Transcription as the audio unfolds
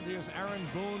brings Aaron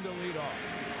Boone to lead off.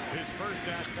 His first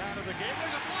at-bat of the game.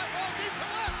 There's a fly ball deep to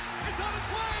left. It's on its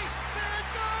way. There it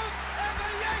goes. And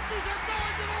the Yankees are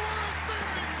going to the World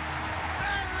Series.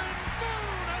 Aaron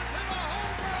Boone has hit a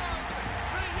home run.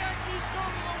 The Yankees go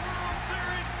to the World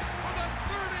Series for the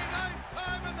 39th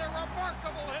time in their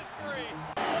remarkable history.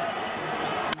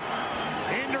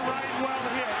 Into right, well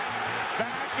hit.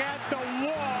 Back at the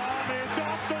wall. It's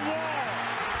off the wall.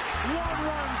 One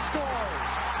run scores.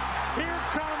 Here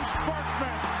comes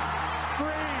Barkman.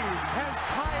 Freeze has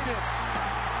tied it.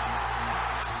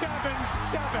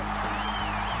 7-7.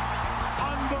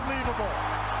 Unbelievable.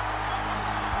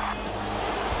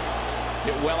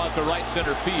 Hit well out to right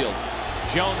center field.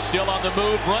 Jones still on the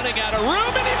move, running out of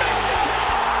room, and he makes the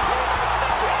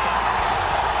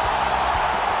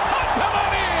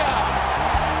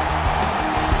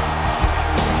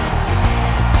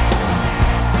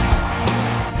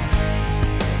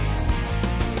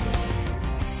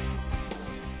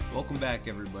Welcome back,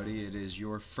 everybody. It is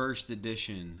your first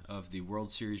edition of the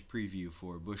World Series preview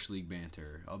for Bush League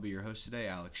Banter. I'll be your host today,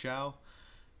 Alex Shaw,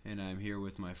 and I'm here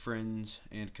with my friends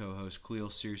and co-hosts Cleo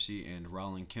Searcy and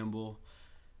Rollin Kimball.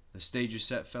 The stage is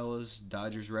set, fellas.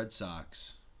 Dodgers, Red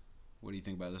Sox. What do you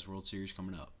think about this World Series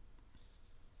coming up?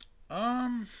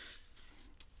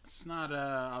 It's not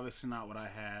obviously not what I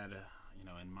had,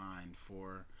 in mind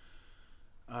for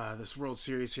this World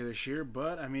Series here this year.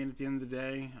 But I mean, at the end of the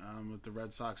day, with the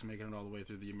Red Sox making it all the way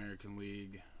through the American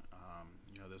League,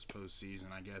 this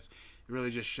postseason, I guess it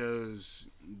really just shows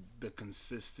the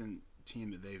consistent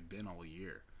team that they've been all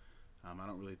year. I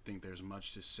don't really think there's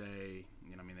much to say.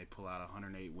 They pull out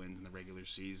 108 wins in the regular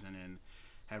season and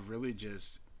have really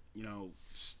just,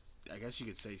 I guess you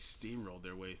could say steamrolled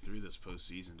their way through this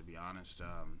postseason, to be honest.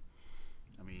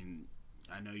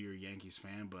 I know you're a Yankees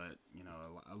fan, but,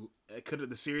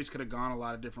 the series could have gone a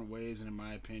lot of different ways, and in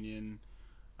my opinion,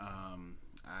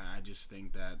 I just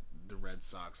think that the Red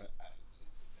Sox,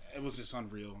 it was just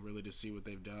unreal, really, to see what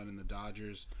they've done. And the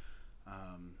Dodgers,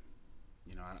 I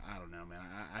don't know, man.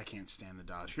 I can't stand the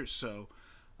Dodgers. So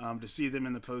to see them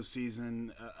in the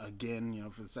postseason again,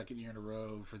 for the second year in a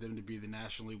row, for them to be the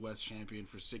National League West champion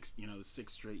for the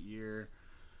sixth straight year,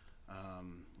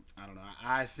 I don't know.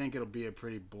 I think it'll be a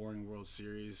pretty boring World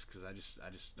Series because I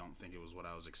just don't think it was what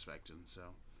I was expecting. So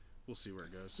we'll see where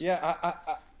it goes. Yeah,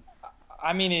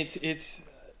 I mean, it's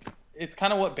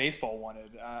kind of what baseball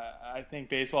wanted. I think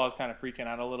baseball was kind of freaking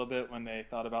out a little bit when they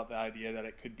thought about the idea that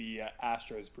it could be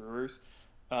Astros Brewers,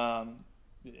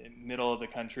 middle of the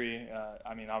country.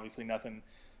 Obviously nothing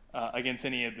against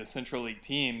any of the Central League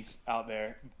teams out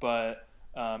there, but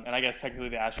and I guess technically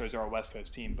the Astros are a West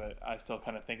Coast team, but I still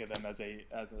kind of think of them as the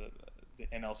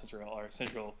NL Central or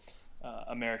Central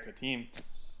America team.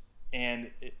 And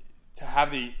to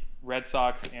have the Red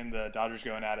Sox and the Dodgers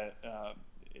going at it,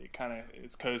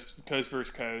 it's coast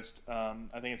versus coast. I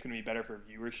think it's going to be better for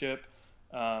viewership.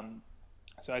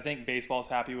 So I think baseball's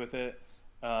happy with it.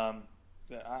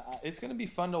 It's going to be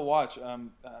fun to watch.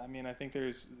 I think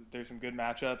there's some good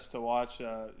matchups to watch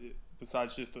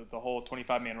besides just the whole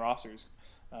 25-man rosters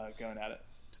going at it.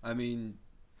 I'm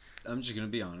just going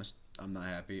to be honest. I'm not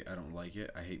happy. I don't like it.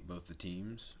 I hate both the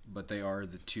teams, but they are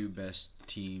the two best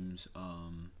teams,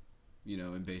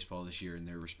 in baseball this year in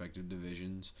their respective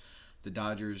divisions. The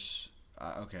Dodgers,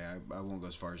 I won't go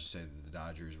as far as to say that the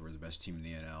Dodgers were the best team in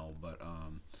the NL, but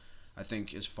I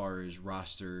think as far as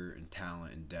roster and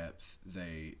talent and depth,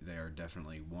 they are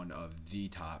definitely one of the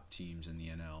top teams in the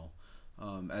NL,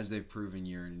 as they've proven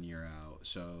year in and year out.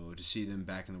 So to see them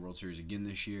back in the World Series again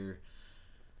this year,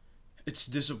 it's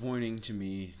disappointing to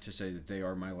me to say that they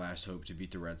are my last hope to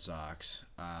beat the Red Sox.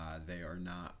 They are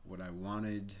not what I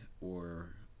wanted or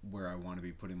where I want to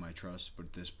be putting my trust, but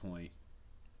at this point,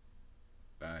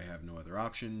 I have no other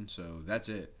option, so that's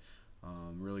it.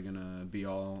 I'm really going to be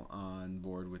all on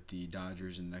board with the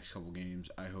Dodgers in the next couple games.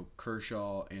 I hope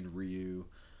Kershaw and Ryu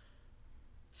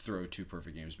throw two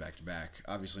perfect games back-to-back.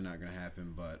 Obviously not going to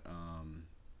happen, but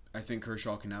I think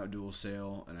Kershaw can outduel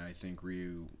Sale, and I think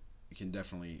Ryu can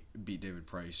definitely beat David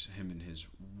Price, him in his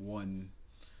one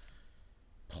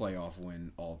playoff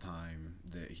win all-time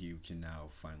that he can now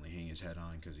finally hang his head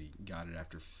on because he got it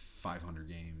after 500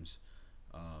 games.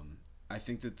 I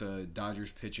think that the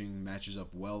Dodgers pitching matches up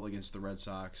well against the Red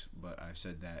Sox, but I've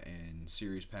said that in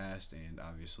series past and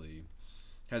obviously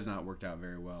has not worked out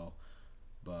very well.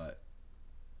 But,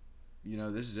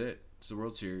 this is it. It's the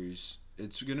World Series.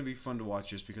 It's going to be fun to watch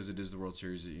just because it is the World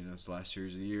Series. It's the last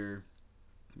series of the year.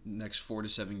 Next 4 to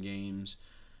 7 games.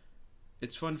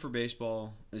 It's fun for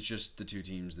baseball. It's just the two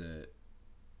teams that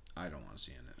I don't want to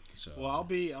see in it. So Well,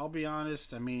 I'll be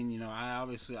honest. I mean,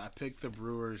 I picked the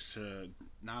Brewers to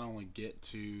not only get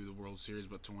to the World Series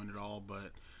but to win it all.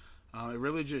 But it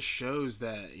really just shows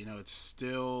that it's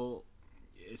still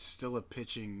a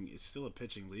pitching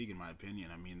league in my opinion.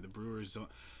 I mean, the Brewers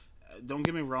don't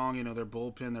get me wrong. Their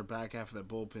bullpen, their back half of that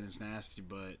bullpen is nasty,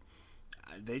 but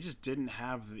they just didn't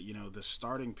have the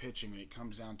starting pitching when it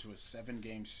comes down to a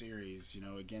 7-game series.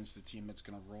 Against the team that's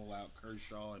going to roll out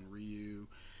Kershaw and Ryu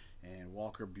and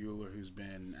Walker Buehler, who's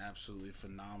been absolutely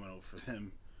phenomenal for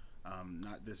them,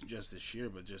 not just this year,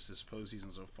 but just this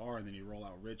postseason so far. And then you roll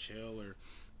out Rich Hill, or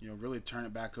really turn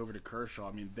it back over to Kershaw.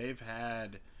 I mean, they've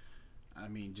had,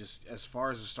 just as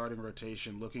far as the starting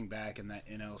rotation, looking back in that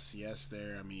NLCS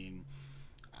there, I mean,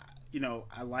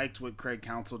 I liked what Craig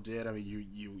Counsell did. I mean,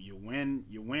 you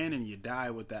win and you die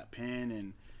with that pin,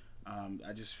 and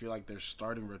I just feel like their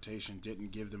starting rotation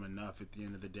didn't give them enough at the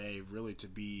end of the day, really, to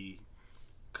be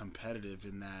competitive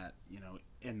in that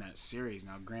series.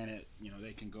 Now, granted,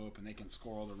 they can go up and they can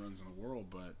score all the runs in the world,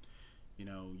 but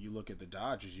you look at the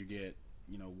Dodgers, you get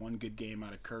one good game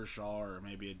out of Kershaw, or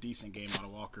maybe a decent game out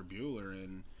of Walker Buehler,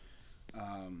 and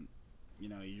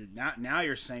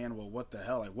you're saying, well, what the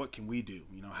hell? Like, what can we do?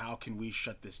 How can we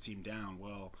shut this team down?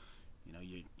 Well,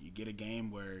 you get a game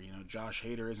where Josh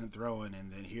Hader isn't throwing,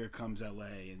 and then here comes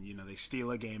LA, and they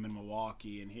steal a game in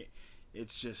Milwaukee, and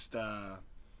it's just the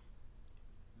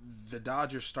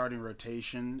Dodgers starting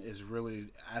rotation is really,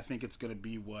 I think it's going to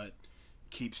be what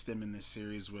keeps them in this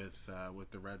series with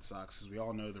the Red Sox, because we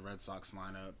all know the Red Sox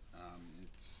lineup.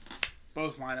 It's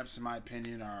both lineups, in my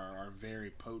opinion, are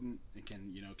very potent. It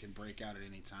can break out at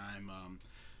any time.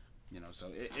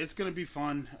 So it's going to be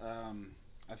fun.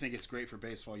 I think it's great for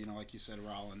baseball. Like you said,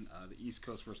 Rollin, the East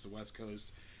Coast versus the West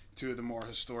Coast, two of the more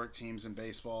historic teams in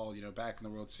baseball. Back in the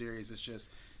World Series, it's just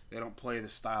they don't play the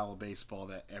style of baseball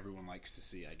that everyone likes to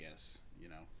see, I guess.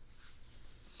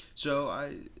 So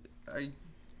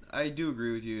I do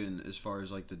agree with you, and as far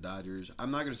as like the Dodgers, I'm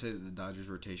not going to say that the Dodgers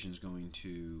rotation is going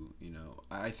to,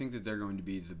 I think that they're going to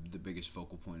be the biggest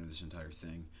focal point of this entire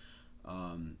thing,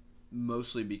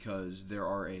 mostly because there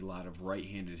are a lot of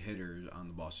right-handed hitters on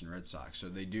the Boston Red Sox, so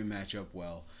they do match up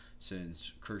well,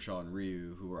 since Kershaw and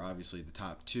Ryu, who are obviously the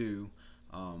top two,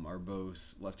 are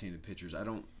both left-handed pitchers.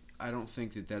 I don't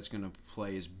think that that's going to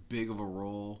play as big of a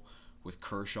role with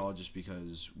Kershaw, just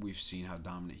because we've seen how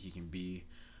dominant he can be.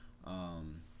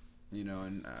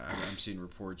 And I'm seeing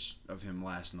reports of him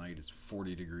last night. It's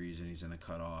 40 degrees and he's in a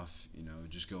cutoff,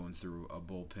 just going through a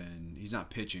bullpen. He's not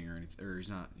pitching or anything, or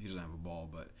he doesn't have a ball,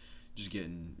 but just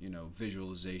getting,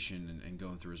 visualization and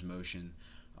going through his motion.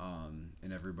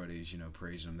 And everybody's,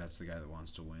 praising him. That's the guy that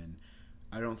wants to win.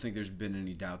 I don't think there's been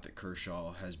any doubt that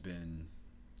Kershaw has been,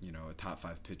 a top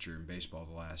 5 pitcher in baseball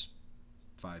the last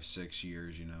 5-6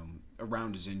 years,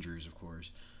 around his injuries, of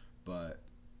course. But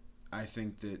I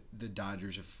think that the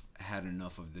Dodgers have had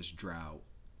enough of this drought,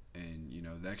 and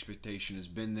the expectation has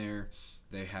been there.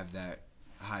 They have that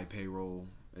high payroll.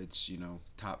 It's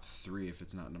top 3 if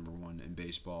it's not number 1 in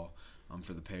baseball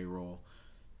for the payroll.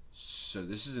 So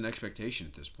this is an expectation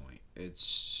at this point.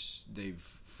 They've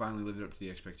finally lived up to the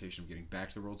expectation of getting back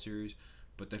to the World Series,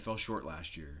 but they fell short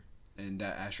last year, and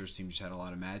that Astros team just had a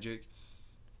lot of magic.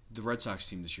 The Red Sox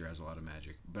team this year has a lot of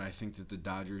magic, but I think that the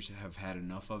Dodgers have had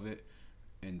enough of it.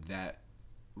 And that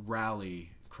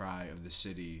rally cry of the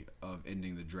city of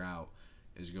ending the drought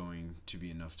is going to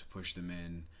be enough to push them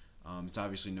in. It's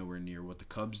obviously nowhere near what the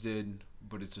Cubs did,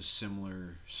 but it's a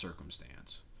similar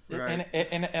circumstance. Right.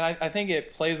 And I think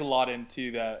it plays a lot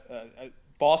into that.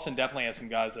 Boston definitely has some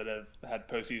guys that have had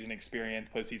postseason experience,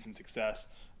 postseason success,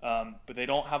 but they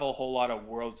don't have a whole lot of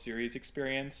World Series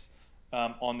experience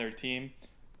on their team.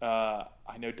 I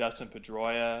know Dustin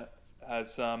Pedroia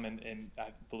has some, and I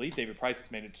believe David Price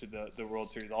has made it to the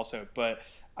World Series also. But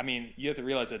I mean, you have to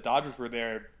realize that Dodgers were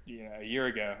there, a year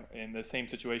ago in the same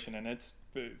situation, and it's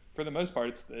for the most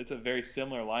part it's a very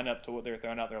similar lineup to what they were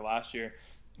throwing out there last year,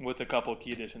 with a couple of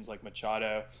key additions like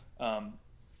Machado.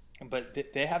 But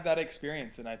they have that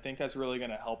experience, and I think that's really going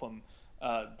to help them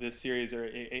this series, or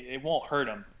it won't hurt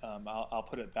them. I'll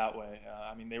put it that way.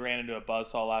 I mean, they ran into a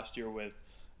buzzsaw last year with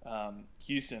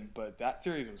Houston, but that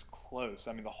series was close.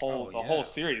 I mean, the whole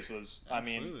series was.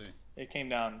 Absolutely. I mean, it came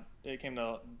down to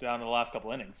the last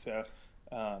couple innings. So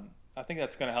I think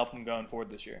that's going to help them going forward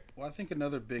this year. Well, I think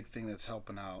another big thing that's helped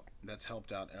out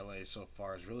LA so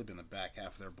far has really been the back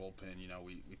half of their bullpen.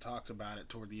 We talked about it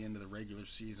toward the end of the regular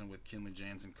season with Kenley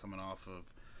Jansen coming off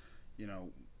of,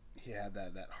 he had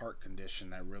that heart condition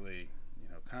that really,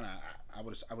 kind of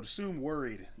I would assume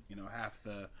worried half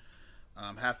the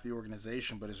half the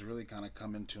organization, but has really kind of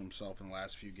come into himself in the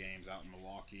last few games out in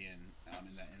Milwaukee and out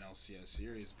in that NLCS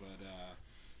series. But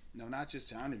no, not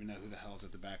just, I don't even know who the hell's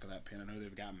at the back of that pin. I know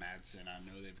they've got Madsen. I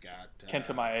know they've got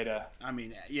Kenta Maeda. I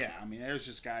mean, there's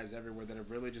just guys everywhere that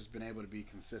have really just been able to be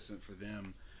consistent for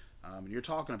them. You're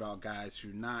talking about guys who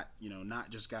not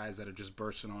just guys that are just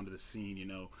bursting onto the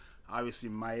scene. Obviously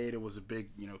Maeda was a big,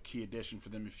 key addition for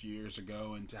them a few years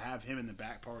ago, and to have him in the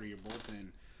back part of your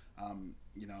bullpen,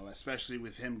 especially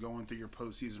with him going through your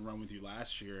postseason run with you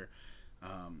last year,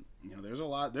 there's a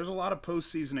lot of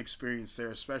postseason experience there,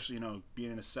 especially,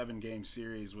 being in a 7-game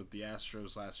series with the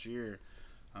Astros last year.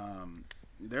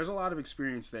 There's a lot of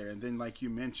experience there. And then, like you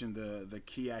mentioned, the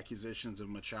key acquisitions of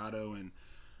Machado and,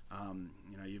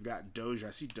 you've got Dozier.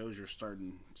 I see Dozier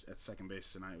starting at second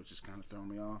base tonight, which is kind of throwing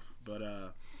me off.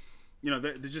 But,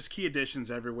 they're just key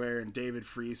additions everywhere. And David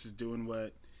Freese is doing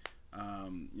what, a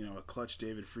clutch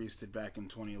David Freese did back in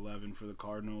 2011 for the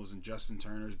Cardinals, and Justin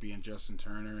Turner's being Justin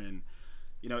Turner. And,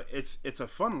 it's a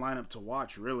fun lineup to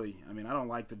watch, really. I mean, I don't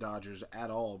like the Dodgers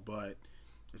at all, but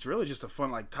it's really just a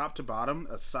fun, like, top to bottom,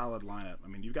 a solid lineup. I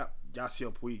mean, you've got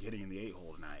Yasiel Puig hitting in the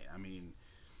 8-hole tonight. I mean,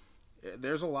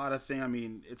 there's a lot of things. I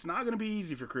mean, it's not going to be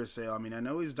easy for Chris Sale. I mean, I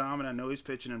know he's dominant. I know he's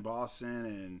pitching in Boston,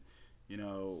 and,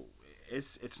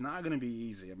 it's not going to be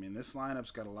easy. I mean, this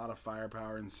lineup's got a lot of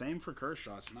firepower, and same for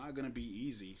Kershaw. It's not going to be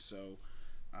easy. So,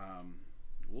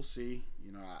 we'll see.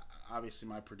 Obviously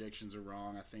my predictions are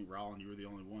wrong. I think, Rollin, you were the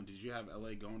only one. Did you have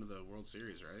LA going to the World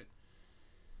Series, right?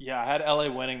 Yeah, I had LA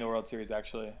winning the World Series,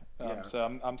 actually. Yeah.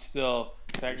 So I'm still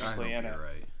technically in it. You're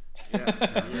right.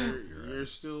 Yeah, you're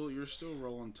still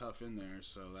rolling tough in there.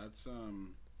 So that's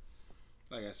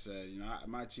like I said,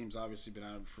 my team's obviously been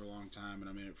out of it for a long time, and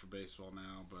I'm in it for baseball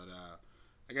now. But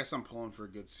I guess I'm pulling for a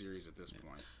good series at this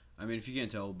point. I mean, if you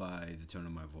can't tell by the tone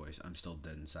of my voice, I'm still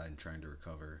dead inside and trying to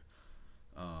recover,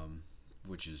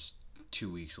 which is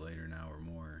 2 weeks later now or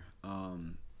more.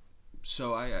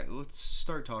 So let's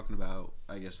start talking about,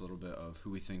 I guess, a little bit of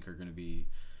who we think are going to be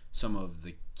some of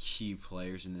the key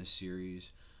players in this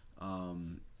series.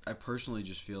 I personally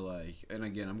just feel like, and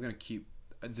again, I'm going to keep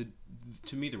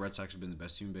to me, the Red Sox have been the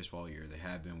best team in baseball all year. They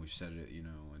have been. We've said it, and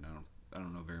I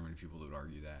don't know very many people that would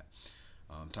argue that.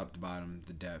 Top to bottom,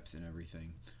 the depth and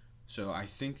everything. So I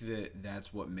think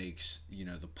that's what makes,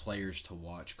 the players to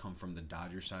watch come from the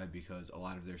Dodgers side, because a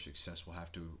lot of their success will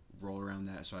have to roll around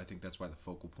that. So I think that's why the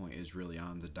focal point is really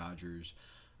on the Dodgers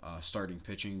starting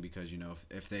pitching, because,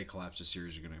 if they collapse the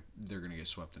series, they're gonna get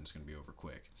swept and it's going to be over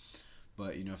quick.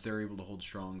 But, if they're able to hold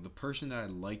strong, the person that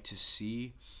I'd like to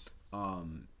see,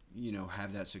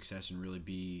 have that success and really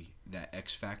be that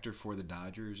X factor for the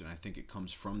Dodgers, and I think it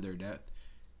comes from their depth,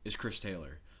 is Chris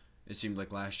Taylor. It seemed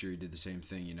like last year he did the same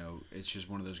thing. It's just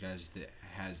one of those guys that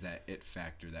has that it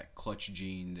factor, that clutch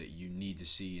gene that you need to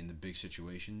see in the big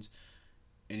situations,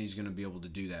 and he's going to be able to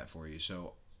do that for you.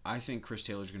 So I think Chris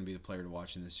Taylor's going to be the player to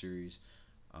watch in this series.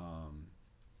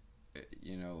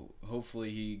 Hopefully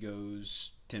he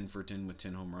goes 10 for 10 with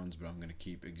 10 home runs, but I'm going to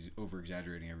keep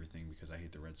over-exaggerating everything because I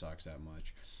hate the Red Sox that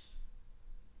much.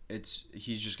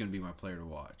 He's just going to be my player to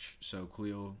watch. So,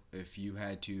 Cleo, if you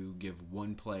had to give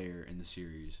one player in the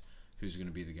series who's going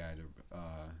to be the guy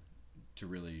to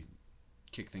really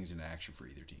kick things into action for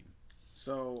either team?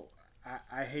 So,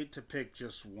 I hate to pick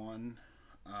just one.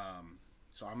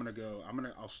 So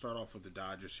I'll start off with the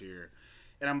Dodgers here.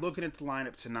 And I'm looking at the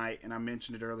lineup tonight, and I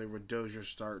mentioned it earlier with Dozier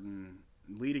starting,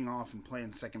 leading off and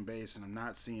playing second base, and I'm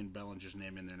not seeing Bellinger's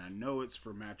name in there. And I know it's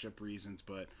for matchup reasons,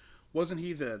 but wasn't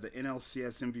he the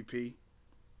NLCS MVP,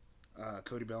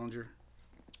 Cody Bellinger?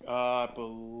 I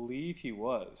believe he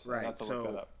was. Right. I have to look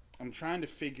that up. I'm trying to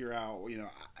figure out,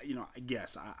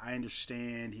 yes, I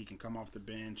understand he can come off the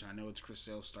bench. I know it's Chris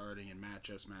Sale starting and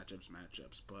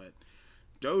matchups, but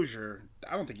Dozier,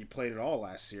 I don't think he played at all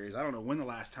last series. I don't know when the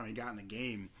last time he got in the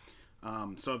game.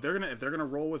 So if they're gonna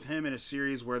roll with him in a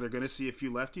series where they're gonna see a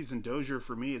few lefties, and Dozier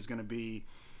for me is gonna be,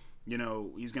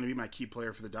 he's gonna be my key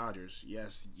player for the Dodgers.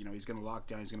 Yes, he's gonna lock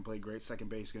down. He's gonna play great second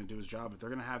base. He's gonna do his job. If they're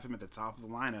gonna have him at the top of the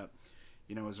lineup,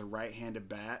 as a right-handed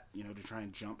bat, to try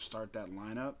and jumpstart that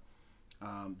lineup,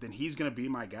 then he's gonna be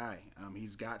my guy.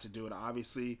 He's got to do it.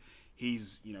 Obviously,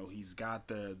 he's got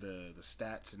the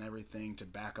stats and everything to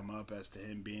back him up as to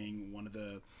him being one of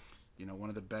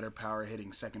the better power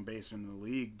hitting second basemen in the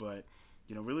league. But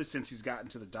really, since he's gotten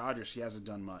to the Dodgers, he hasn't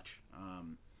done much.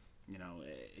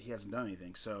 He hasn't done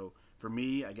anything. So for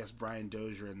me, I guess Brian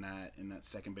Dozier in that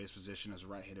second base position as a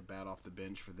right-handed bat off the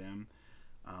bench for them,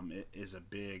 it is a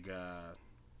big.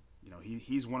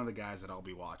 He's one of the guys that I'll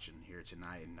be watching here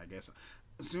tonight, and I guess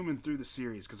assuming through the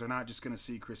series, because they're not just going to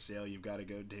see Chris Sale. You've got to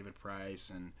go David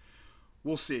Price, and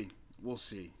we'll see. we'll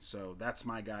see. So that's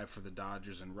my guy for the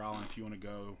Dodgers. And Rollin, if you want to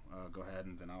go ahead,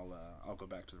 and then I'll go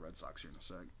back to the Red Sox here in a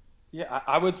sec. Yeah,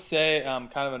 I would say kind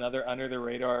of another under the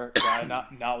radar guy,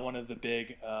 not one of the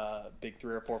big 3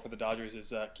 or 4 for the Dodgers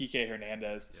is Kike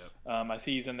Hernandez. Yep. I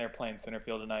see he's in there playing center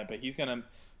field tonight, but he's gonna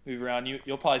move around.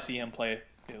 You'll probably see him play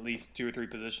at least 2 or 3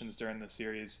 positions during the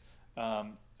series.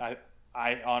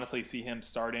 I honestly see him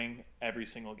starting every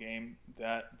single game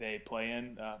that they play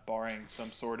in, barring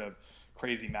some sort of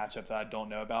crazy matchup that I don't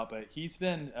know about. But he's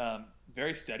been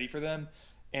very steady for them,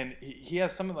 and he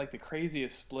has some of like the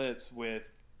craziest splits with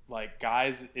like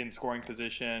guys in scoring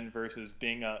position versus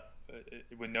being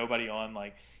with nobody on.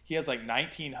 Like he has like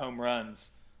 19 home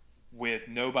runs with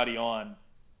nobody on,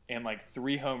 and like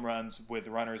 3 home runs with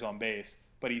runners on base.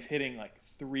 But he's hitting like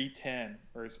 310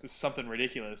 or something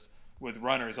ridiculous with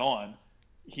runners on.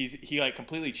 He like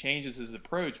completely changes his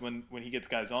approach when he gets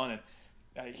guys on,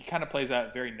 and he kind of plays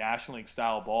that very National League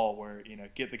style ball where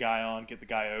get the guy on, get the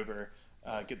guy over,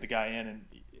 get the guy in, and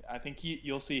I think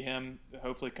you'll see him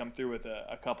hopefully come through with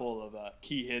a couple of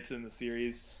key hits in the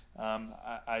series.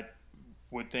 I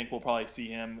would think we'll probably see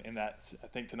him in that. I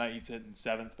think tonight he's hitting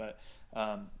 7th, but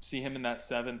see him in that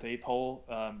 7th, 8th hole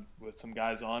with some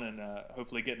guys on, and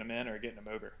hopefully getting them in or getting them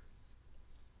over.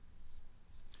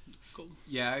 Cool.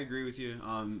 Yeah, I agree with you.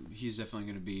 He's definitely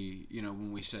going to be,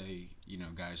 when we say,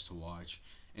 guys to watch,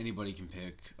 anybody can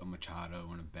pick a Machado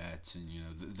and a Betts and,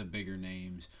 the bigger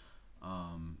names.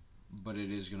 But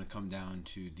it is going to come down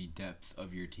to the depth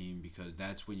of your team, because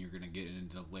that's when you're going to get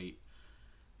into the late,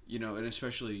 and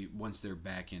especially once they're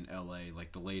back in LA,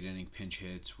 like the late inning pinch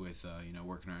hits with,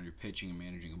 working on your pitching and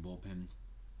managing a bullpen.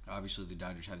 Obviously, the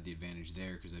Dodgers have the advantage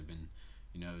there because they've been,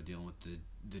 dealing with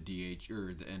the DH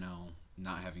or the NL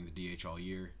not having the DH all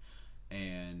year.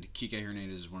 And Kike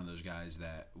Hernandez is one of those guys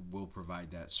that will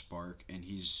provide that spark, and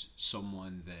he's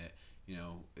someone that,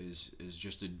 is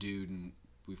just a dude, and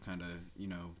we've kind of,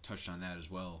 touched on that as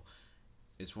well.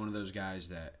 It's one of those guys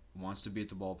that wants to be at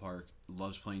the ballpark,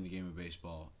 loves playing the game of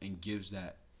baseball, and gives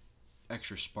that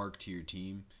extra spark to your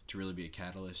team to really be a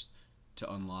catalyst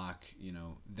to unlock,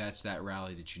 that's that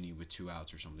rally that you need with 2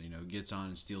 outs or something. Gets on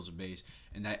and steals a base,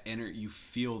 and that you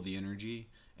feel the energy,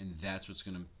 and that's what's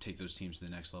going to take those teams to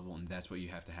the next level, and that's what you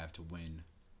have to win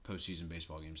postseason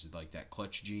baseball games, like that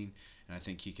clutch gene. And I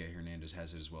think Kike Hernandez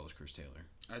has it as well as Chris Taylor.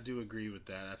 I do agree with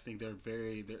that. I think they're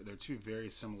 2 very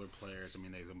similar players. I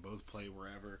mean, they can both play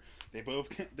wherever. They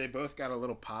both got a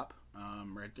little pop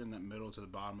right there in that middle to the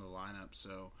bottom of the lineup.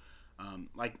 So,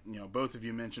 both of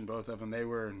you mentioned both of them. They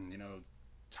were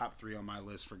top 3 on my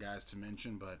list for guys to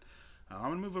mention. But I'm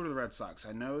gonna move over to the Red Sox.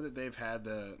 I know that they've had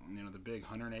the big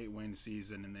 108 win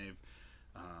season, and they've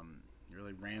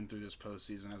really ran through this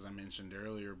postseason, as I mentioned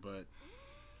earlier. But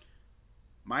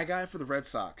my guy for the Red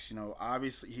Sox,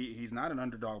 obviously he's not an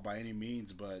underdog by any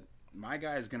means, but my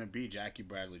guy is going to be Jackie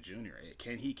Bradley Jr.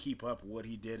 Can he keep up what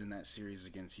he did in that series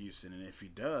against Houston? And if he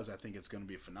does, I think it's going to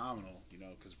be phenomenal,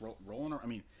 because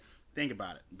rolling, think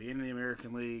about it. Being in the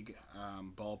American League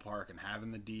ballpark and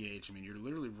having the DH, you're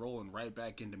literally rolling right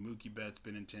back into Mookie Betts,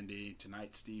 Benintendi,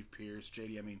 tonight Steve Pearce,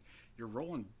 JD.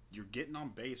 You're getting on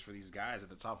base for these guys at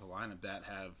the top of the lineup that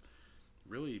have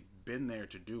really been there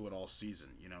to do it all season.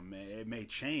 It may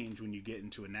change when you get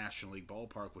into a National League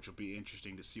ballpark, which will be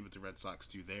interesting to see what the Red Sox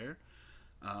do there.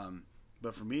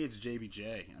 But for me, it's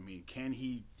JBJ. Can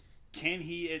he?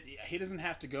 He doesn't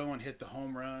have to go and hit the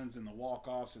home runs and the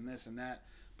walk-offs and this and that,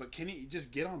 but can he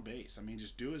just get on base?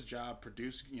 Just do his job,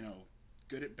 produce,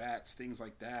 good at bats, things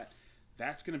like that.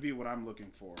 That's going to be what I'm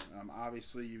looking for.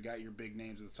 Obviously, you got your big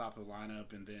names at the top of the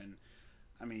lineup, and then,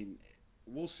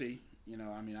 we'll see.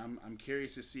 I'm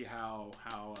curious to see how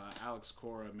Alex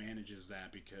Cora manages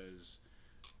that, because,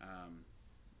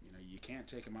 you can't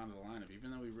take him out of the lineup,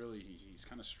 even though he's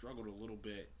kind of struggled a little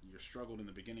bit. You're struggled in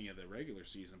the beginning of the regular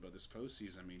season, but this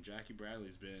postseason, Jackie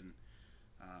Bradley's been,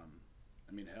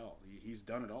 hell, he's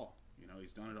done it all.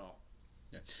 He's done it all.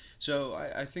 Yeah. So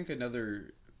I think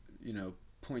another,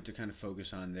 point to kind of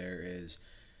focus on there is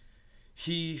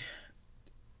he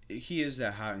is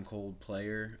that hot and cold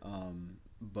player,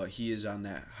 but he is on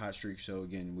that hot streak. So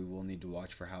again, we will need to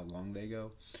watch for how long they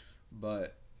go.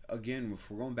 But again, if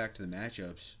we're going back to the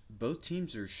matchups, both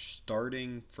teams are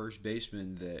starting first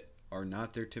basemen that are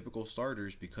not their typical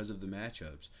starters because of the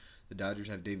matchups. The Dodgers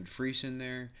have David Freese in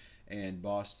there, and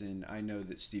Boston, I know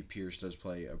that Steve Pearce does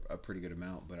play a pretty good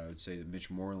amount, but I would say that Mitch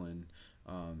Moreland,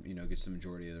 gets the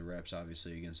majority of the reps,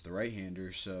 obviously, against the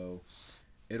right-hander. So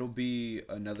it'll be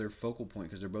another focal point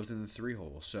because they're both in the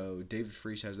 3-hole. So David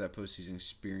Freese has that postseason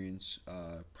experience,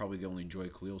 probably the only Joy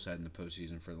Khalil's had in the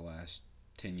postseason for the last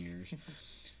 10 years.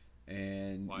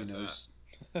 And Why is that?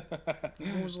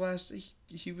 When was the last?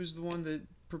 He was the one that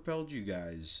propelled you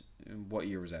guys. And what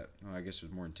year was that? Oh, I guess it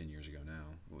was more than 10 years ago now.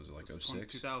 What was it, like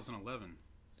 06? 2011.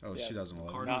 Oh, it's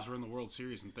 2011. Cardinals were in the World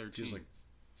Series in 13.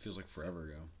 Feels like forever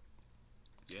ago.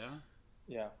 Yeah?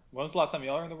 Yeah. When was the last time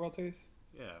y'all were in the World Series?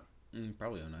 Yeah.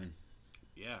 Probably 09.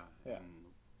 Yeah. And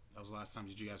that was the last time.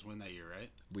 Did you guys win that year, right?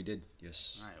 We did,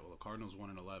 yes. All right. Well, the Cardinals won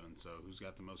in 11. So who's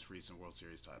got the most recent World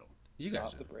Series title? You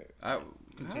guys. The Braves.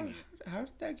 Continue. How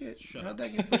did that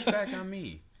get pushed back on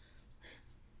me?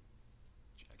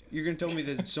 You're gonna tell me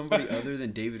that somebody other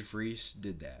than David Freese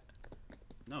did that?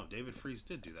 No, David Freese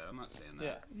did do that. I'm not saying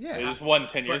that. Yeah. It just won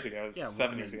 10 years ago. It was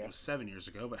 7 years ago. It was 7 years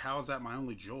ago. But how is that my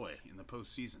only joy in the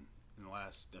postseason? In the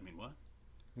last, what?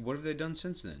 What have they done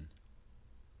since then?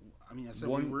 I mean, I said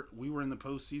we were in the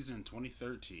postseason in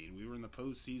 2013. We were in the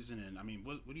postseason, and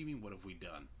what do you mean? What have we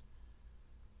done?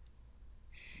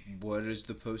 What is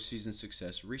the postseason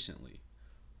success recently?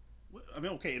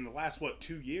 Okay, in the last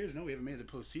 2 years? No, we haven't made the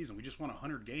postseason. We just won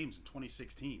 100 games in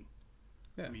 2016.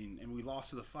 Yeah. And we lost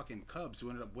to the fucking Cubs, who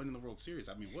ended up winning the World Series.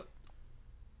 What?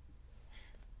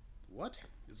 What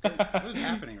is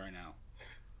happening right now?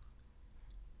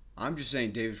 I'm just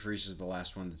saying David Freese is the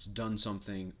last one that's done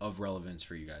something of relevance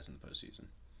for you guys in the postseason.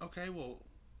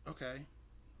 Okay.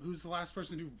 Who's the last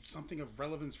person to do something of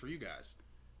relevance for you guys?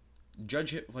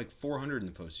 Judge hit like 400 in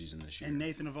the postseason this year. And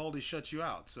Nathan Eovaldi shut you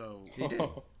out, so... He did.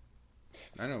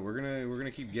 I know, we're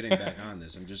gonna keep getting back on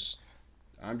this. I'm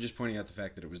just pointing out the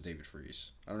fact that it was David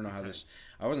Freese. I don't know how this...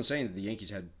 I wasn't saying that the Yankees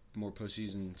had more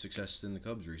postseason success than the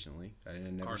Cubs recently. I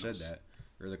never said that.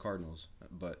 Or the Cardinals.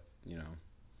 But,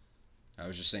 I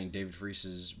was just saying David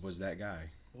Freese was that guy.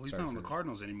 Well, he's not on the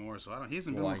Cardinals anymore, so he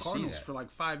hasn't been on the Cardinals for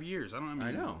like 5 years. I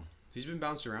know. He's been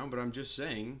bounced around, but I'm just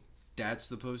saying that's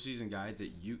the postseason guy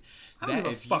that you... I don't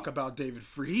give a fuck about David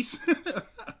Freese.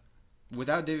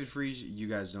 Without David Freese, you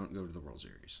guys don't go to the World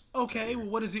Series. Okay, well,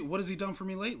 what has he done for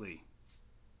me lately?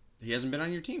 He hasn't been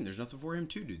on your team. There's nothing for him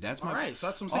to do. That's all right. So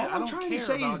that's what I'm saying. I don't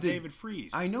care about David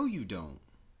Freese. I know you don't.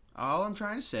 All I'm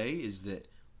trying to say is that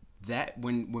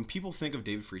when people think of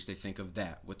David Freese, they think of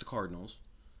that with the Cardinals.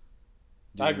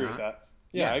 I agree with that.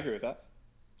 Yeah, I agree with that.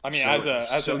 I mean,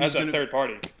 as a third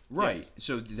party, right? Yes.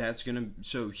 So that's gonna.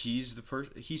 So he's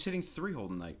he's hitting 3 hole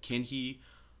tonight. Can he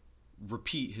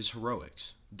repeat his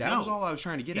heroics? That was all I was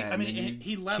trying to get at.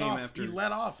 He let off. He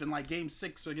let off in like Game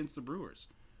 6 against the Brewers.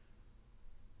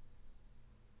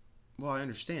 Well, I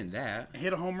understand that.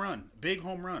 Hit a home run, big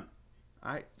home run.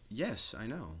 Yes, I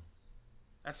know.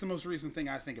 That's the most recent thing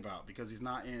I think about because he's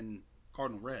not in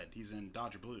Cardinal Red. He's in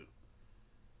Dodger Blue.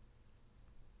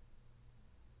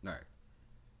 All right.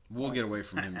 We'll get away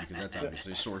from him because that's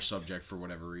obviously a sore subject for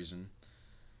whatever reason.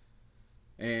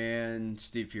 And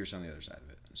Steve Pearce on the other side of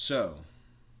it. So,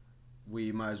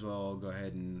 we might as well go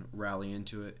ahead and rally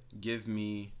into it. Give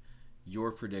me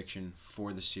your prediction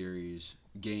for the series,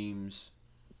 games,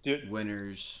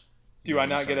 winners. Do I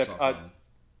not get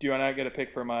a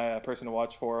pick for my person to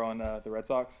watch for on the Red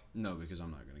Sox? No, because I'm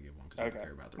not going to give one because I don't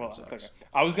care about the Red Sox. Okay.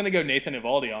 I was going to go Nathan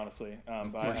Eovaldi, honestly,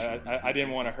 but I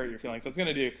didn't want to hurt your feelings. So I was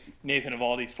going to do Nathan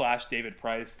Eovaldi / David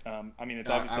Price. It's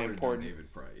obviously important.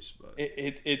 David Price, but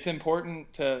it's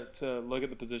important to look at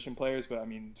the position players, but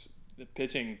the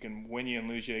pitching can win you and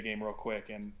lose you a game real quick.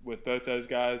 And with both those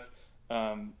guys,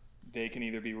 they can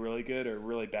either be really good or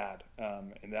really bad,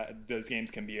 and those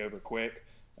games can be over quick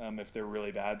if they're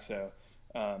really bad. So.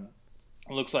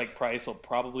 It looks like Price will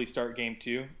probably start Game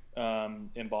 2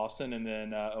 in Boston, and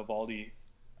then Eovaldi,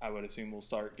 I would assume, will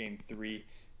start Game 3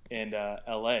 in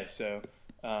LA. So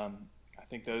I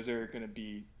think those are going to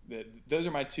be those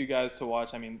are my 2 guys to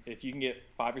watch. I mean, if you can get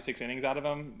 5 or 6 innings out of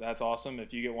them, that's awesome.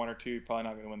 If you get 1 or 2, you're probably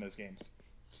not going to win those games.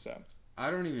 So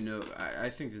I don't even know. I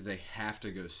think that they have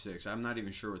to go 6. I'm not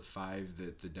even sure with 5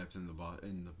 that the depth in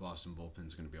the Boston bullpen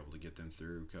is going to be able to get them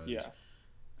through because. Yeah.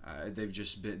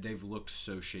 They've looked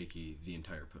so shaky the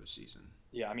entire postseason.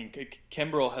 Yeah, I mean,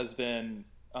 Kimbrel has been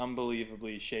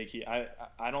unbelievably shaky.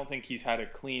 I don't think he's had a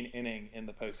clean inning in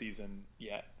the postseason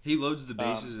yet. He loads the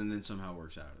bases and then somehow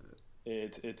works out of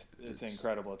it. It's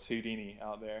incredible. It's Houdini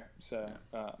out there. So,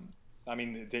 yeah.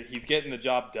 He's getting the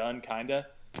job done, kinda.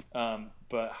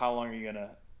 But how long are you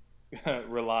gonna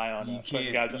rely on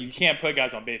putting guys? You can't put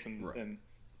guys on base in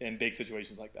big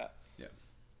situations like that. Yeah.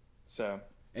 So.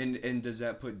 And does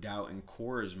that put doubt in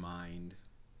Cora's mind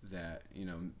that,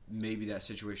 maybe that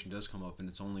situation does come up and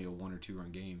it's only a 1 or 2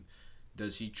 run game?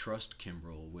 Does he trust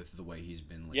Kimbrel with the way he's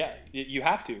been lately? Yeah, you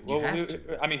have to. Who else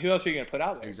are you going to put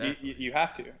out there? Exactly. You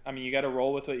have to. You got to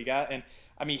roll with what you got. And,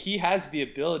 he has the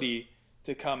ability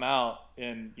to come out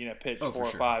and, pitch 4 or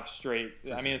 5 straight.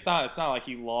 It's not like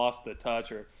he lost the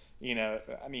touch or,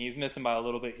 I mean, he's missing by a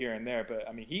little bit here and there, but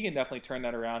I mean, he can definitely turn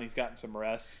that around. He's gotten some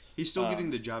rest. He's still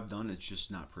getting the job done. It's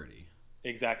just not pretty.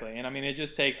 Exactly, and I mean, it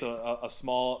just takes a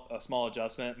small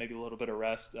adjustment, maybe a little bit of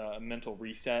rest, a mental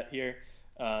reset here.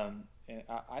 And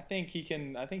I think he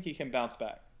can bounce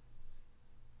back.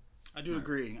 I do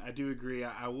agree.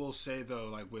 I will say though,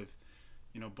 like with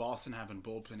Boston having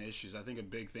bullpen issues, I think a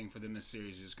big thing for them this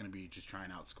series is going to be just try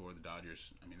and outscore the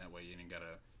Dodgers. I mean, that way you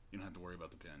don't have to worry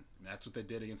about the pin. I mean, that's what they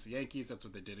did against the Yankees. That's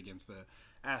what they did against the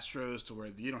Astros, to where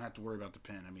you don't have to worry about the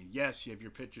pin. I mean, yes, you have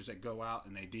your pitchers that go out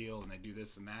and they deal and they do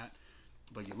this and that,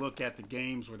 but you look at the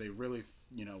games where they really,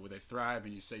 where they thrive,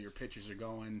 and you say your pitchers are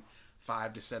going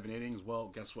 5 to 7 innings.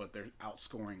 Well, guess what? They're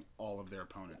outscoring all of their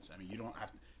opponents. I mean, you don't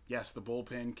have to. Yes, the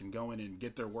bullpen can go in and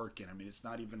get their work in. I mean, it's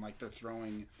not even like they're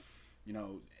throwing,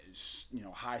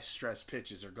 high stress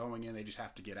pitches. They're going in. They just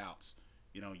have to get outs.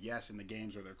 Yes, in the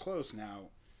games where they're close now,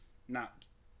 not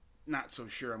so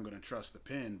sure I'm going to trust the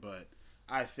pin, but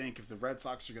I think if the Red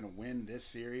Sox are going to win this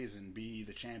series and be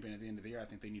the champion at the end of the year, I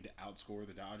think they need to outscore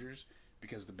the Dodgers,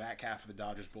 because the back half of the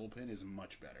Dodgers bullpen is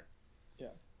much better.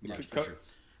 Yeah, for sure.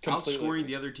 Outscoring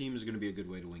the other team is going to be a good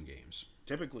way to win games.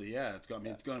 Typically, yeah, it's going.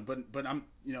 It's going. But I'm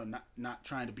not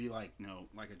trying to be like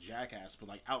like a jackass, but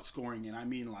like outscoring, and I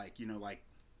mean like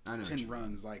I know 10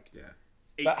 runs, like yeah.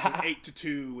 8 to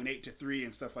 2 and 8 to 3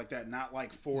 and stuff like that. Not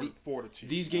like 4 to 2.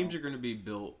 These games are going to be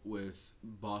built with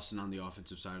Boston on the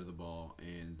offensive side of the ball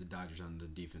and the Dodgers on the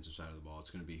defensive side of the ball. It's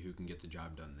going to be who can get the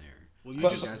job done there. Well,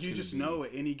 you just know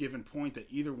at any given point that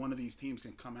either one of these teams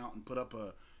can come out and put up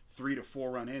a 3 to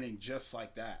 4 run inning just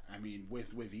like that. I mean,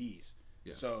 with ease.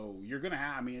 Yeah. So you're gonna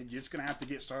have. I mean, you're just gonna have to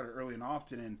get started early and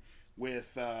often, and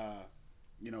with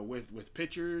with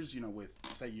pitchers. With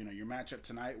say your matchup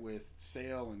tonight with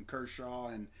Sale and Kershaw,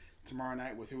 and tomorrow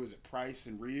night with who is it, Price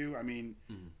and Ryu. I mean,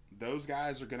 those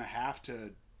guys are gonna have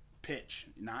to pitch,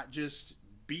 not just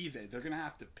be there. They're gonna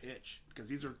have to pitch, because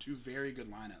these are two very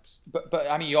good lineups.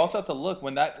 But I mean, you also have to look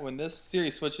when this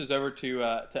series switches over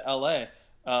to LA.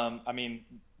 I mean,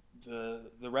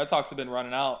 the Red Sox have been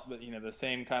running out, the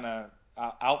same kind of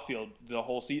outfield the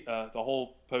whole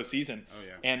postseason. Oh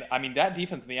yeah. And I mean, that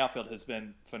defense in the outfield has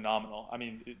been phenomenal. I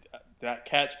mean, that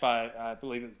catch by I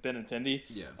believe it's Benintendi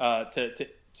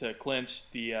to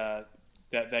clinch the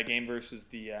that game versus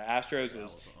the Astros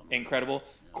was incredible.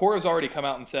 Yeah. Cora's already come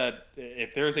out and said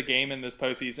if there's a game in this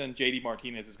postseason, JD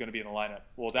Martinez is going to be in the lineup.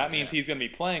 Well, that means he's going to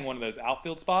be playing one of those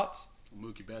outfield spots.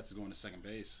 Mookie Betts is going to second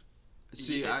base.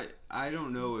 See, I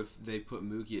don't know if they put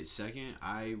Mookie at second.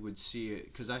 I would see it,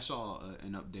 because I saw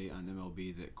an update on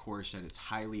MLB that Cora said it's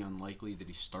highly unlikely that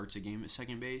he starts a game at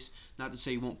second base. Not to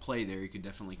say he won't play there. He could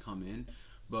definitely come in.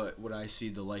 But what I see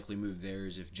the likely move there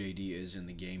is if JD is in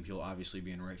the game, he'll obviously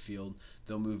be in right field.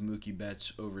 They'll move Mookie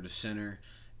Betts over to center.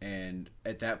 And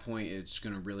at that point, it's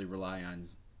going to really rely on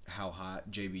how hot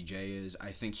JBJ is.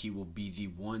 I think he will be the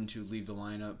one to leave the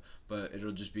lineup, but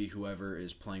it'll just be whoever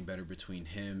is playing better between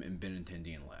him and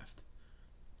Benintendi in left.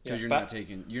 Because you're not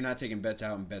taking Betts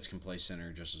out, and Betts can play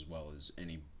center just as well as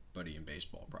anybody in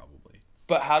baseball probably.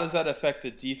 But how does that affect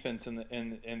the defense in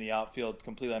the outfield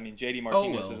completely? I mean, JD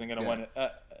Martinez isn't going to win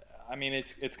it. I mean,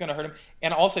 it's going to hurt him.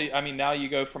 And also, I mean, now you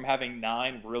go from having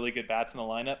 9 really good bats in the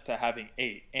lineup to having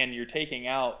 8, and you're taking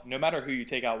out, no matter who you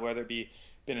take out, whether it be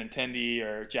Benintendi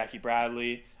or Jackie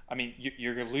Bradley, I mean,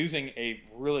 you're losing a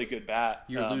really good bat.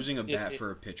 You're losing a bat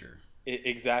for a pitcher.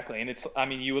 Exactly. And I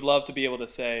mean, you would love to be able to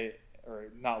say, or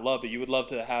not love, but you would love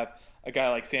to have a guy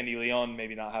like Sandy Leon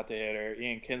maybe not have to hit, or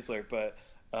Ian Kinsler, but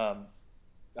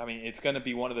I mean, it's going to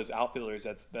be one of those outfielders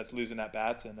that's losing at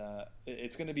bats, and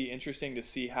it's going to be interesting to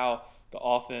see how the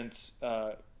offense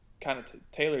kind of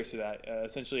tailors to that,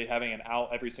 essentially having an out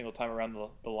every single time around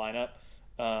the lineup.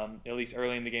 At least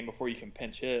early in the game before you can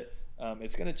pinch hit.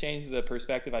 It's going to change the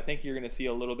perspective. I think you're going to see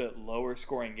a little bit lower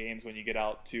scoring games when you get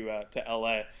out to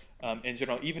LA in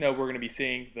general. Even though we're going to be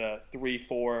seeing the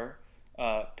 3-4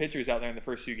 pitchers out there in the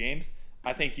first 2 games,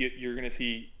 I think you're going to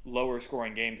see lower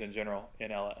scoring games in general in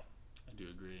LA. I do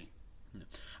agree.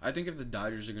 I think if the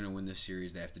Dodgers are going to win this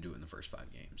series, they have to do it in the first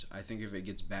 5 games. I think if it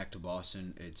gets back to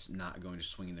Boston, it's not going to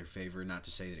swing in their favor. Not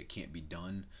to say that it can't be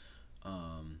done.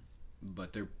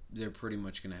 But they're pretty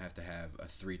much going to have a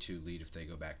 3-2 lead if they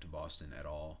go back to Boston at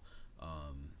all.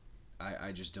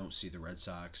 I just don't see the Red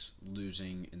Sox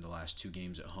losing in the last 2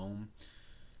 games at home.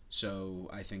 So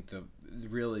I think the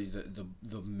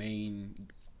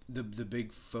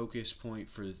big focus point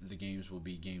for the games will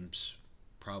be games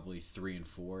probably 3 and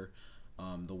 4.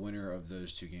 The winner of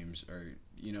those 2 games are,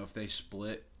 if they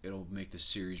split, it'll make the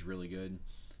series really good.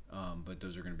 But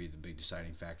those are going to be the big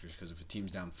deciding factors, because if a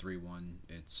team's down 3-1,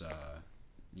 it's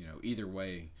either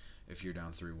way, if you're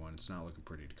down 3-1. It's not looking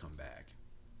pretty to come back.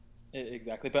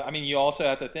 Exactly. But, I mean, you also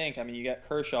have to think, I mean, you got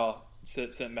Kershaw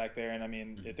sitting back there. And, I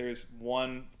mean, if there's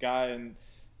one guy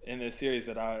in this series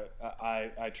that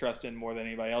I trust in more than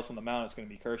anybody else on the mound, it's going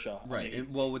to be Kershaw. Right. I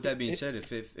mean, Well, with that being said,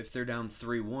 if they're down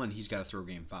 3-1, he's got to throw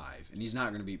Game 5, and he's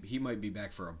not going to be. He might be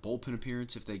back for a bullpen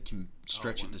appearance if they can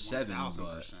stretch it to 7.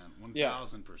 1,000%.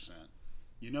 1,000%.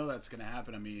 You know that's going to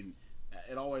happen. I mean,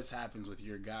 it always happens with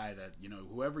your guy that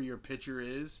whoever your pitcher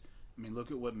is. I mean,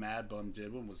 look at what Mad Bum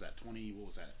did. When was that? 20? What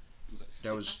was that?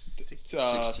 That was 16.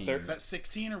 Was that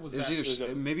 16 or was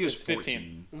that? Maybe it was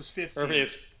 14. It was 15.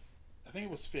 I think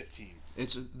it was 15.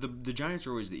 It's the Giants are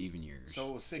always the even years. So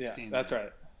it was 16. Yeah, that's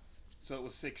right. So it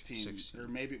was 16, or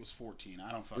maybe it was 14.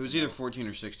 I don't fucking know. It was either 14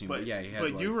 or 16, but yeah, he had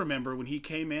But you remember when he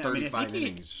came in, 35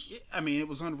 innings. I mean, it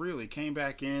was unreal. He came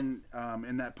back in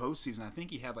that postseason. I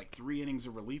think he had like 3 innings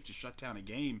of relief to shut down a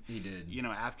game. He did.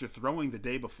 After throwing the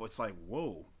day before, it's like,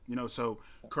 whoa. So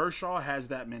Kershaw has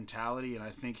that mentality, and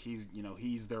I think he's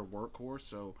their workhorse.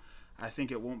 So I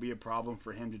think it won't be a problem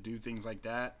for him to do things like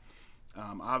that.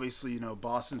 Obviously,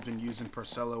 Boston's been using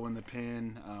Porcello in the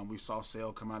pen. We saw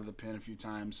Sale come out of the pen a few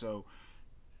times. So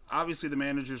obviously the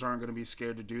managers aren't going to be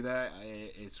scared to do that.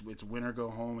 It's win or go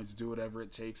home. It's do whatever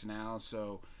it takes now.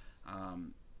 So,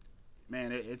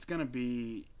 man, it's going to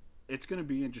be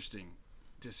interesting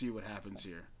to see what happens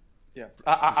here. Yeah,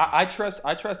 I trust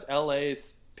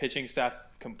LA's pitching staff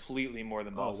completely more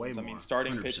than Boston's. Way more. I mean,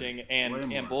 starting 100%. pitching and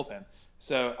bullpen.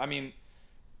 So, I mean,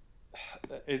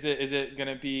 is it going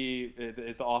to be?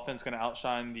 Is the offense going to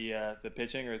outshine the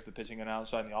pitching, or is the pitching going to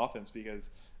outshine the offense?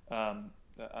 Because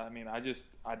I mean,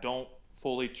 I don't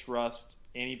fully trust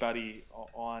anybody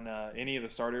on any of the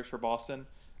starters for Boston.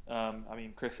 I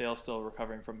mean, Chris Sale's still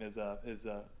recovering from his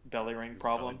belly ring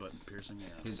problem. Belly button piercing,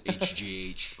 yeah. His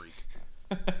HGH freak.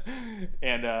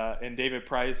 and David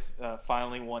Price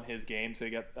finally won his game, so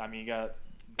he got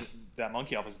that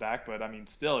monkey off his back. But I mean,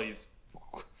 still he's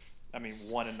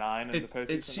 1-9 in the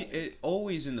postseason. It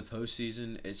always in the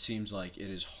postseason. It seems like it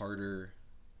is harder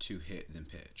to hit than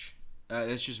pitch.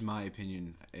 That's just my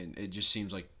opinion, and it just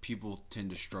seems like people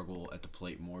tend to struggle at the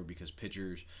plate more because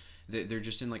pitchers, they're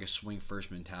just in like a swing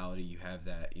first mentality. You have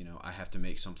that, I have to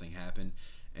make something happen.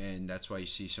 And that's why you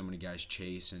see so many guys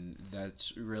chase, and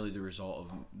that's really the result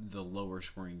of the lower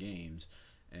scoring games.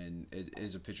 And it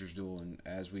is a pitcher's duel, and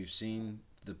as we've seen,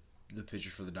 the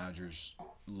pitchers for the Dodgers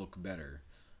look better,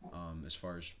 as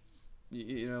far as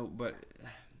But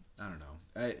I don't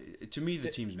know. To me,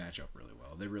 the teams match up really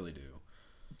well. They really do.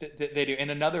 They do.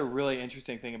 And another really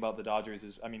interesting thing about the Dodgers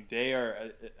is, I mean, they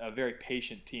are a very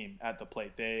patient team at the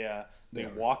plate. They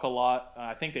walk a lot.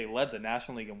 I think they led the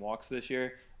National League in walks this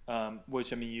year.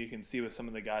 Which, I mean, you can see with some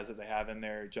of the guys that they have in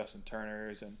there, Justin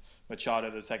Turners and Machado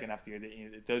the second half of the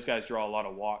year. Those guys draw a lot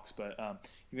of walks. But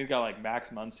you've got like Max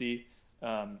Muncy.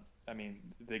 I mean,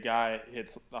 the guy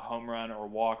hits a home run or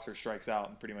walks or strikes out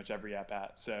in pretty much every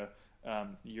at-bat. So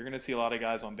you're going to see a lot of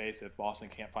guys on base if Boston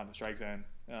can't find the strike zone.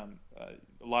 A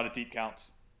lot of deep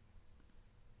counts.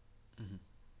 Mm-hmm.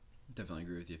 Definitely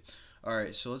agree with you. All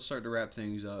right, so let's start to wrap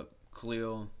things up.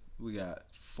 Khalil, we got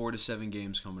 4 to 7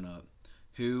 games coming up.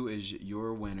 Who is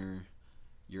your winner,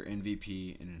 your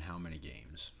MVP, and in how many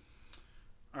games?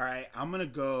 All right, I'm gonna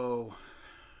go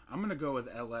with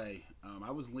LA.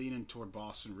 I was leaning toward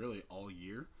Boston really all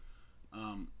year,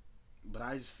 but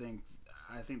I think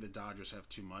the Dodgers have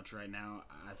too much right now.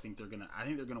 I think they're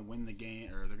gonna win the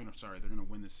game, or they're gonna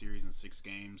win the series in 6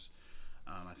 games.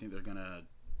 I think they're gonna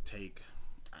take.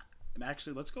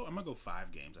 Actually, I'm gonna go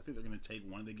 5 games. I think they're gonna take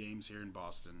one of the games here in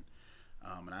Boston.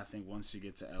 And I think once you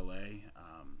get to LA,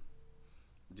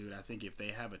 dude, I think if they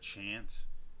have a chance,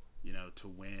 to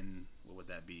win, what would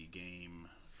that be, game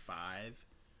 5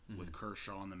 with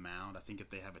Kershaw on the mound? I think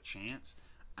if they have a chance,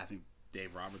 I think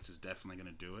Dave Roberts is definitely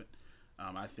going to do it.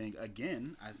 I think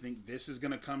this is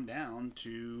going to come down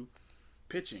to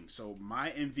pitching. So my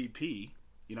MVP,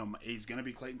 he's going to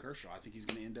be Clayton Kershaw. I think he's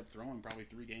going to end up throwing probably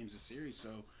 3 games this series.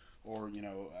 So, or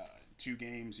 2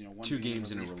 games, 1 2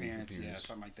 games in a relief appearance, yeah,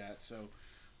 something like that. So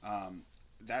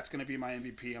that's going to be my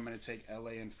MVP. I'm going to take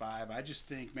LA in 5. I just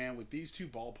think, man, with these 2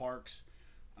 ballparks,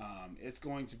 it's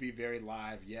going to be very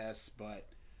live, yes, but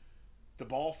the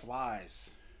ball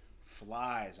flies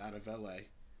out of LA,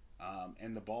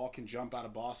 and the ball can jump out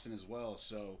of Boston as well.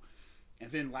 So,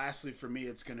 and then lastly for me,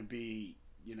 it's going to be,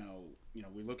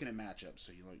 we're looking at matchups.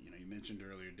 So you mentioned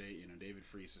earlier, David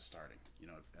Freese is starting,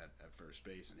 at first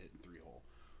base and hitting 3-hole.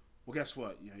 Well, guess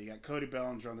what? You got Cody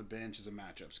Bellinger on the bench as a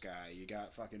matchups guy. You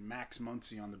got fucking Max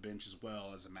Muncy on the bench as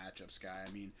well as a matchups guy. I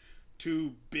mean,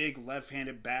 2 big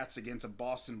left-handed bats against a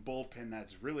Boston bullpen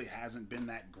that's really hasn't been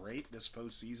that great this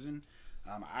postseason.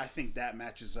 I think that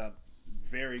matches up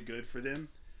very good for them.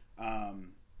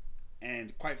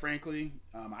 And quite frankly,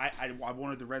 I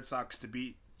wanted the Red Sox to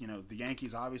beat the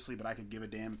Yankees, obviously, but I could give a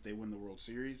damn if they win the World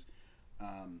Series.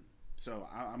 So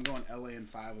I'm going LA in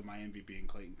 5 with my MVP and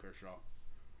Clayton Kershaw.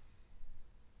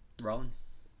 Rollin?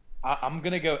 I'm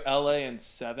going to go LA in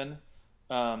 7.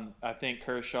 I think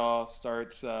Kershaw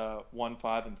starts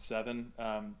 1-5 and 7.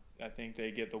 I think they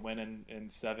get the win in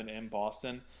 7 in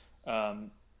Boston.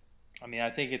 I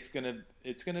think it's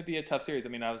gonna be a tough series. I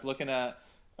mean, I was looking at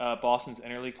Boston's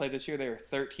interleague play this year. They were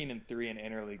 13-3 in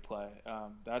interleague play.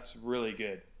 That's really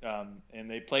good. And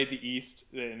they played the East,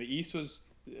 and the East was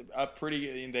a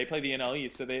pretty. They played the NL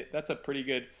East, so that's a pretty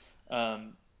good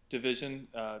division.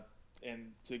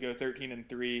 And to go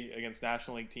 13-3 against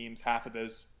National League teams, half of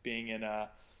those being in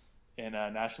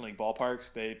National League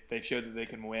ballparks, they showed that they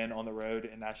can win on the road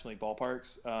in National League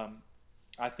ballparks.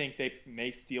 I think they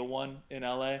may steal one in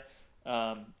LA,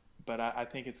 but I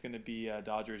think it's going to be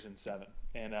Dodgers in 7.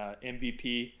 And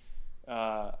MVP,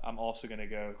 I'm also going to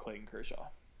go Clayton Kershaw.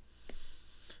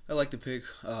 I like the pick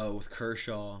with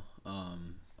Kershaw.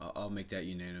 I'll make that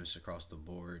unanimous across the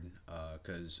board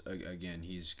because, again,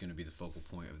 he's going to be the focal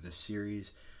point of this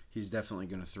series. He's definitely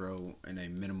going to throw in a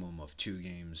minimum of 2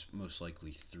 games, most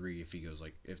likely 3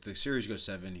 if the series goes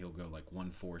 7, he'll go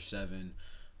 1-4-7,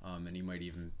 and he might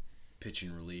even pitch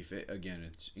in relief.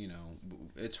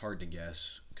 It's hard to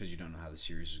guess because you don't know how the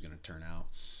series is going to turn out.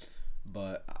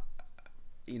 But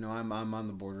I'm on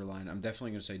the borderline. I'm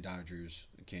definitely going to say Dodgers.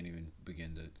 I can't even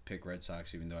begin to pick Red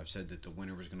Sox, even though I've said that the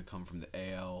winner was going to come from the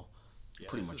AL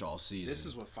pretty much all season. This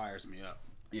is what fires me up.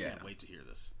 I can't wait to hear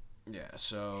this. Yeah,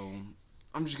 so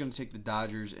I'm just going to take the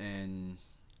Dodgers, and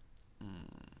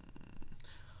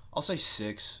I'll say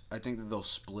 6. I think that they'll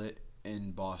split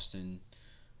in Boston,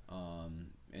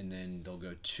 and then they'll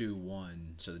go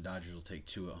 2-1, so the Dodgers will take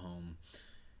 2 at home,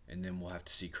 and then we'll have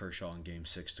to see Kershaw in Game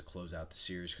 6 to close out the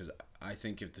series, because I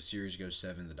think if the series goes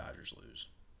 7, the Dodgers lose.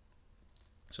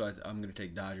 So I'm going to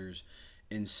take Dodgers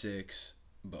in 6,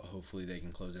 but hopefully they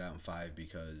can close it out in 5,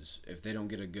 because if they don't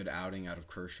get a good outing out of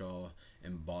Kershaw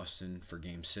in Boston for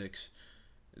Game 6,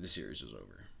 the series is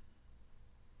over.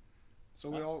 So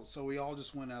we all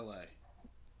just went LA.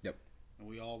 Yep. And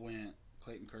we all went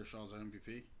Clayton Kershaw's our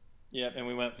MVP. Yep, and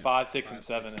we went 5, 6, and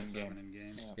 7 in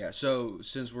games. Yeah, so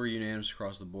since we're unanimous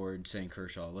across the board saying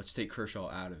Kershaw, let's take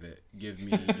Kershaw out of it. Give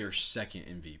me your second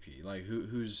MVP. Like,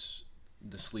 who's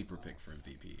the sleeper pick for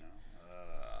MVP?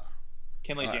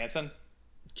 Kenley Jansen.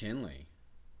 Kenley.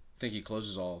 I think he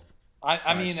closes all.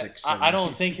 I 6, 7 I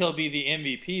don't think he'll be the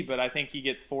MVP, but I think he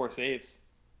gets 4 saves.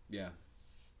 Yeah.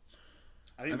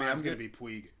 I think mine's going to be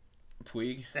Puig.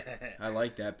 Puig? I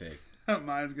like that pick.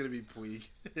 Mine's going to be Puig.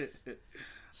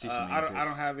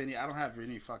 I don't have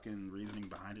any fucking reasoning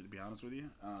behind it, to be honest with you.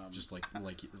 Just like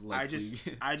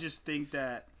I just think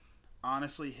that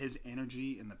honestly his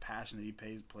energy and the passion that he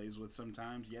plays with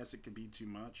sometimes, yes, it could be too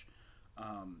much.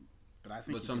 But I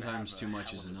think sometimes too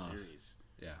much is enough. Series.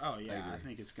 Yeah. Oh yeah, I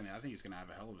think it's gonna have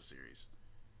a hell of a series.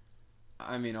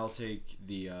 I mean, I'll take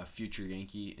the future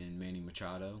Yankee and Manny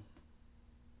Machado.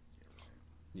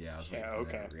 Yeah, I was waiting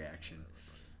for that reaction.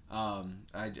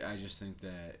 I just think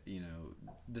that,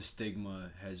 the stigma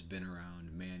has been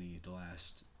around Manny the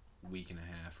last week and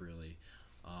a half, really.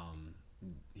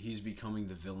 He's becoming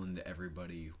the villain that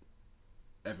everybody's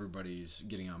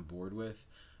getting on board with,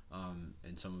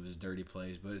 in some of his dirty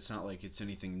plays, but it's not like it's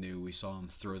anything new. We saw him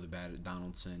throw the bat at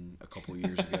Donaldson a couple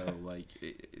years ago. Like,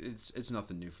 it's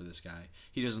nothing new for this guy.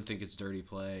 He doesn't think it's dirty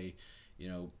play.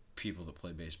 People that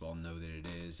play baseball know that it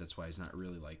is. That's why he's not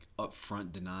really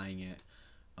upfront denying it.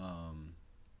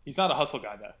 He's not a hustle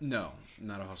guy, though. No,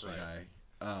 not a hustle guy.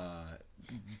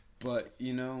 But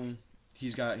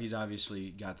he's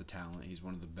obviously got the talent. He's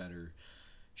one of the better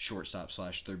shortstop /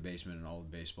 third baseman in all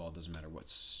of baseball. It doesn't matter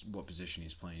what position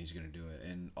he's playing, he's going to do it.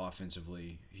 And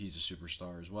offensively, he's a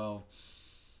superstar as well.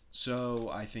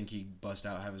 So I think he busts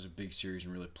out, has a big series,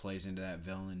 and really plays into that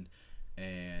villain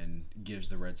and gives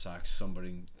the Red Sox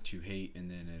somebody to hate,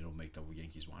 and then it'll make the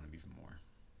Yankees want him even more.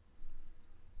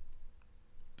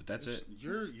 But that's it.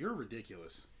 You're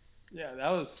ridiculous. Yeah,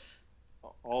 that was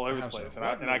all over the place, so?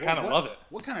 and I kind of love it.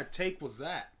 What kind of take was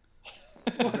that?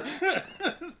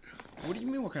 What do you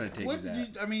mean? What kind of take is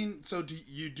that? So do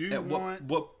you want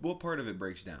what part of it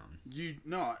breaks down?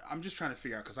 No, I'm just trying to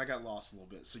figure out because I got lost a little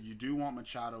bit. So you do want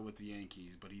Machado with the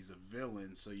Yankees, but he's a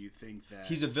villain. So you think that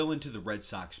he's a villain to the Red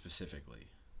Sox specifically?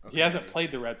 Okay. He hasn't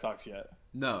played the Red Sox yet.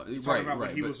 No, you're talking about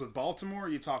when he was with Baltimore. Or are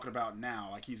you talking about now?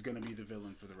 Like he's going to be the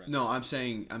villain for the Red Sox? No, I'm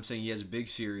saying he has a big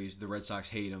series. The Red Sox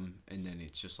hate him, and then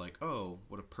it's just like, oh,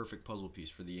 what a perfect puzzle piece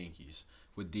for the Yankees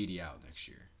with Didi out next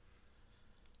year.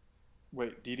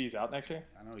 Wait, Didi's out next year?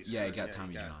 I know he's He hurt. got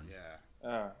Tommy John. Yeah.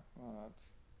 Oh, well,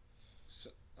 that's... So,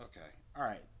 okay. All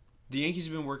right. The Yankees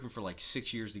have been working for like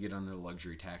 6 years to get on their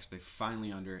luxury tax. They're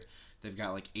finally under it. They've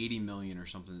got like $80 million or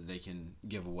something that they can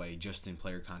give away just in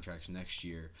player contracts next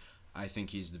year. I think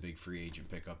he's the big free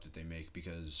agent pickup that they make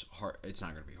because it's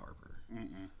not going to be Harper.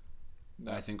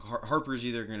 No. I think Harper's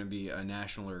either going to be a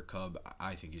National or a Cub.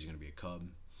 I think he's going to be a Cub.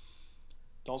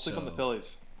 Don't sleep on the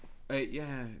Phillies.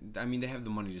 Yeah, I mean, they have the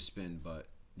money to spend, but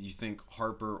do you think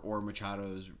Harper or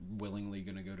Machado is willingly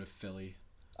going to go to Philly?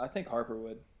 I think Harper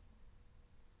would.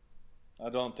 I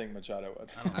don't think Machado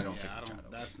would. I don't think Machado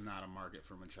would. That's not a market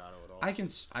for Machado at all. I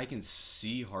can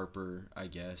see Harper, I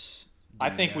guess. I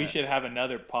think we should have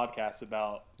another podcast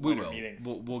about meetings.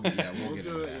 We'll get into that.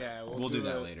 Yeah, we'll do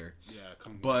that later. Yeah,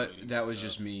 but that was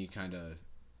just me kind of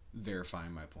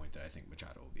verifying my point that I think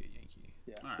Machado will be a Yankee.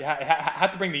 Yeah, right.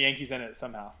 Have to bring the Yankees in it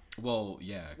somehow. Well,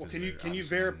 yeah. Well, can you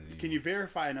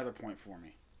verify another point for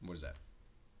me? What is that?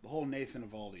 The whole Nathan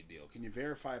Eovaldi deal. Can you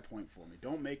verify a point for me?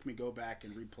 Don't make me go back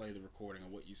and replay the recording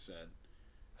of what you said.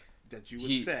 That you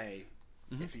would say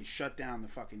if he shut down the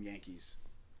fucking Yankees.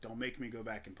 Don't make me go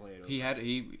back and play it over.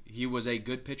 He was a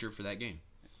good pitcher for that game.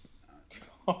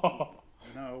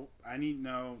 No,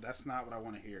 that's not what I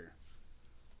want to hear.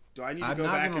 Do I need to go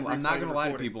back and replay the recording? I'm not going to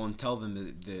lie to people and tell them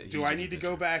that Do I need to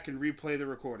go back and replay the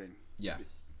recording? Yeah.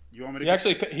 You want me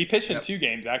to he pitched in 2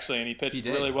 games actually, and he pitched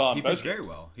really well. He pitched very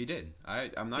well. He did. I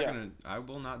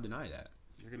will not deny that.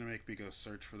 You're gonna make me go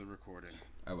search for the recording.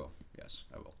 I will. Yes,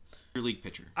 I will. Your league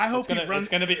pitcher. I hope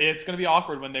it's gonna be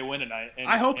awkward when they win tonight.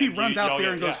 I hope he runs out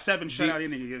there and goes 7 shutout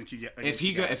innings. If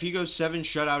he goes 7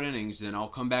 shutout innings, then I'll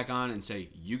come back on and say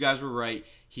you guys were right.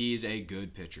 He's a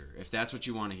good pitcher. If that's what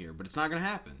you want to hear, but it's not gonna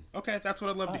happen. Okay, that's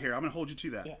what I'd love to hear. I'm gonna hold you to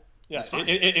that. Yeah. Yeah,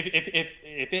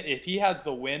 if he has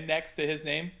the win next to his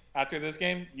name after this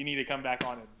game, you need to come back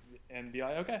on and be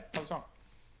like, okay, I was wrong.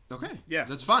 Okay, yeah,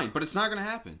 that's fine, but it's not going to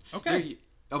happen. Okay,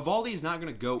 Eovaldi is not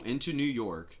going to go into New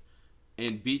York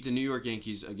and beat the New York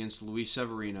Yankees against Luis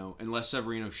Severino unless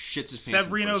Severino shits his pants.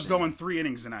 Severino's going 3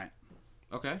 innings tonight.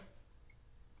 Okay,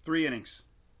 3 innings,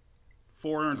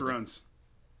 4 earned runs.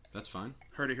 That's fine.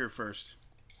 Heard it here first.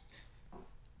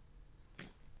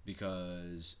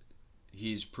 Because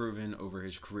he's proven over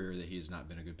his career that he has not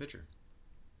been a good pitcher.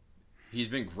 He's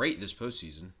been great this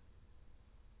postseason.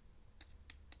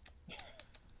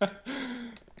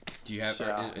 Do you have?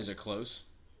 Is it close?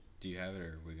 Do you have it, or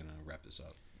are we gonna wrap this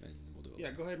up and we'll do it?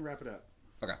 Yeah, go ahead and wrap it up.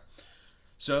 Okay.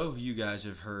 So you guys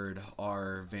have heard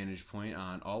our vantage point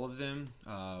on all of them.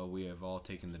 We have all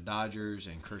taken the Dodgers,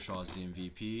 and Kershaw is the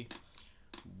MVP.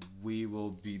 We will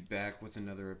be back with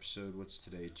another episode. What's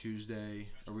today? Tuesday.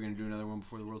 Are we going to do another one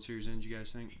before the World Series ends, you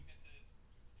guys think?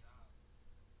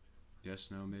 Yes,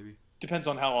 no, maybe? Depends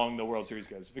on how long the World Series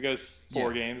goes. If it goes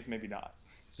 4 games, maybe not.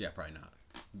 Yeah, probably not.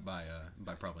 By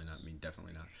probably not, I mean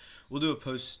definitely not. We'll do a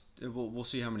post. We'll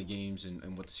see how many games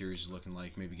and what the series is looking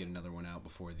like. Maybe get another one out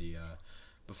before the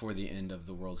end of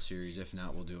the World Series. If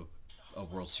not, we'll do a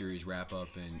World Series wrap up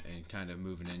and kind of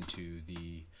moving into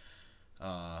the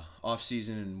off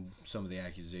season and some of the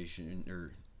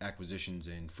acquisitions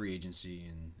and free agency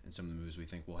and some of the moves we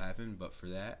think will happen. But for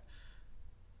that,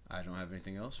 I don't have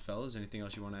anything else. Fellas, anything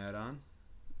else you want to add on?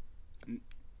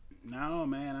 No,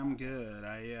 man, I'm good.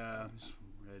 I just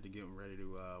ready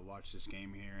to watch this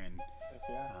game here and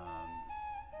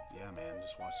yeah, man,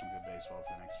 just watch some good baseball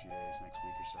for the next few days, next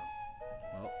week or so.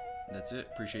 Well, that's it.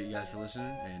 Appreciate you guys for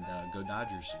listening, and go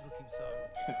Dodgers.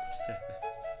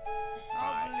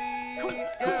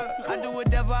 I do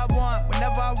whatever I want,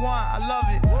 whenever I want, I love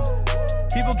it.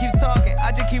 People keep talking,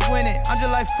 I just keep winning, I'm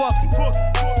just like fuck it.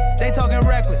 They talking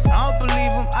reckless, I don't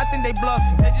believe them, I think they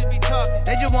bluffing. They just be talking,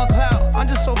 they just want clout, I'm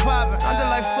just so poppin', I'm just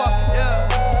like fuck it, yeah.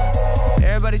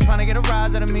 Everybody tryna get a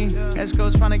rise out of me,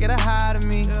 escrows tryna get a high out of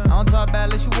me. I don't talk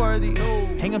bad unless you worthy,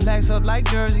 hanging plaques up like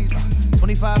jerseys.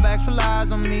 25 bags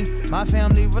relies on me, my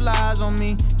family relies on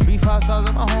me. 3-5 stars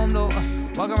at my home though,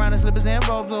 walk around in slippers and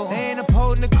robes though. They ain't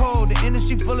upholding the code, the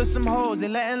industry full of some hoes. They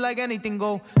letting like anything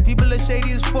go. People are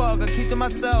shady as fuck, I keep to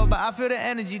myself, but I feel the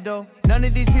energy though. None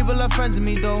of these people are friends with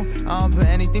me though, I don't put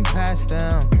anything past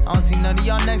them. I don't see none of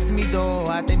y'all next to me though,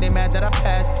 I think they mad that I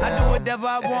passed them. I do whatever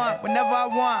I want, whenever I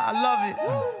want, I love it.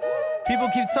 People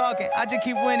keep talking, I just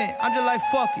keep winning, I'm just like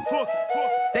fuck it.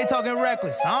 They talking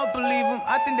reckless, I don't believe them,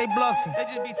 I think they bluffing. They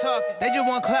just be talking, they just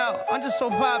want clout, I'm just so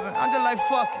poppin', I'm just like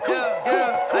fuck it.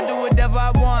 Yeah. I do whatever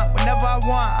I want, whenever I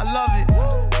want, I love it.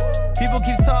 People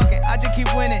keep talking, I just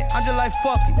keep winning, I'm just like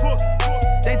fuck it.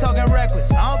 They talking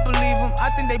reckless, I don't believe them, I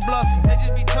think they bluffing. They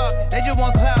just be talking, they just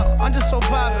want clout, I'm just so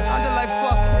poppin', I'm just like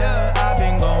fuck it, yeah. I've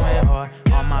been going hard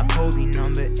on my Kobe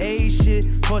number 8 shit.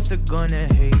 Course they're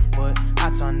gonna hate, but I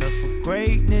signed up for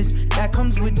greatness. That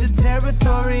comes with the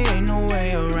territory, ain't no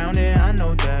way around it, I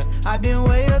know that. I've been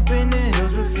way up in the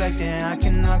hills reflecting, I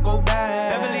cannot go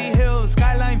back. Beverly Hills,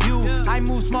 skyline view, I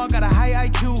move smart, got a high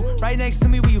IQ. Right next to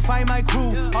me where you find my crew.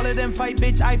 All of them fight,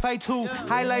 bitch, I fight too.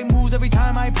 Highlight moves every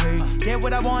time I play. Get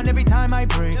what I want every time I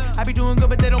pray. I be doing good,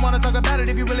 but they don't wanna talk about it.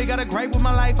 If you really got a gripe with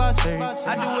my life, I say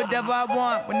I do whatever I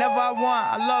want, whenever I want,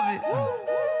 I love it.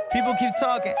 People keep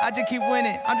talking, I just keep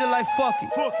winning. I'm just like fuck it.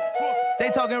 They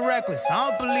talking reckless, I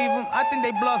don't believe them, I think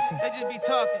they bluffing. They just be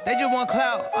talking, they just want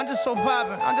clout. I'm just so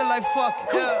poppin', I'm just like fuck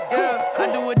it. Yeah.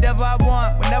 I do whatever I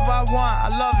want, whenever I want, I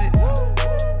love it.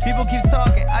 People keep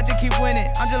talking, I just keep winning.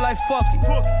 I'm just like fuck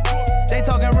it. They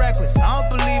talking reckless, I don't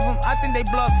believe them, I think they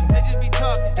bluffing. They just be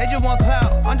talking, they just want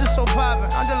clout. I'm just so poppin',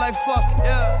 I'm just like fuck it.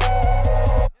 Yeah.